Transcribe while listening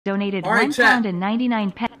donated All right, £1 and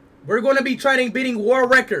 99 pence. We're going to be beating world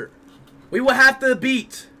record. We will have to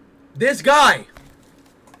beat this guy.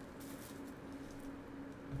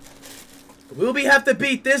 We'll have to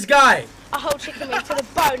beat this guy. A whole chicken wing to the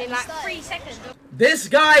bone in like 3 seconds. This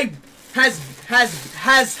guy has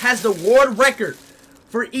the world record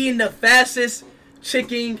for eating the fastest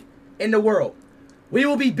chicken in the world. We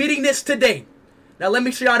will be beating this today. Now let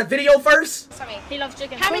me show y'all the video first. He loves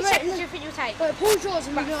chicken. How many seconds do you think you'll take? Wait, pause yours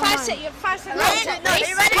and 5 seconds. 5 seconds.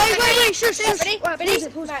 Wait, shush. Ready?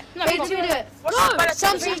 Pause it. No, Wait, do it. Go!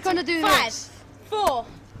 Samson's gonna do this. 5, 4.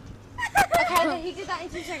 Okay, he did that in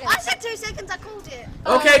 2 seconds. I said 2 seconds, I called it.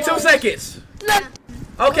 Okay, 2 seconds. Yeah.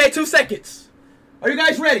 Okay, 2 seconds. Are you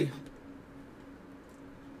guys ready?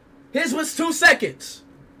 His was 2 seconds.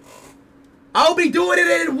 I'll be doing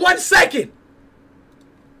it in 1 second.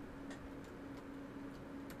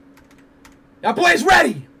 Y'all boys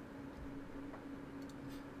ready?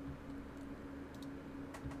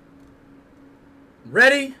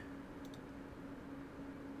 Ready?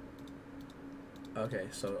 Okay,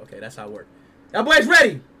 that's how it works. Y'all boys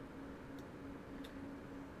ready?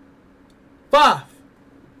 5,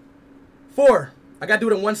 4. I gotta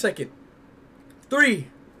do it in 1 second. 3,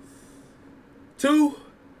 2.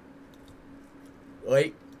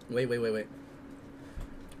 Wait.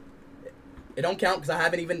 It don't count because I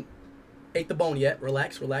haven't even ate the bone yet.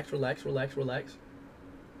 Relax.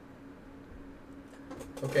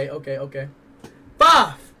 Okay.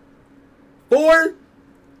 5, 4,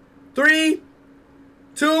 3,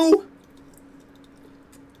 2.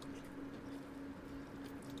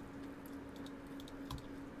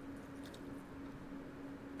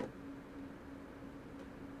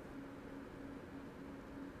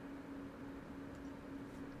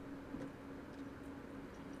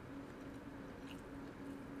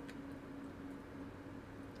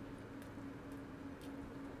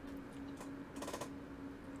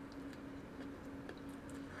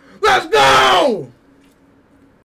 Let's go!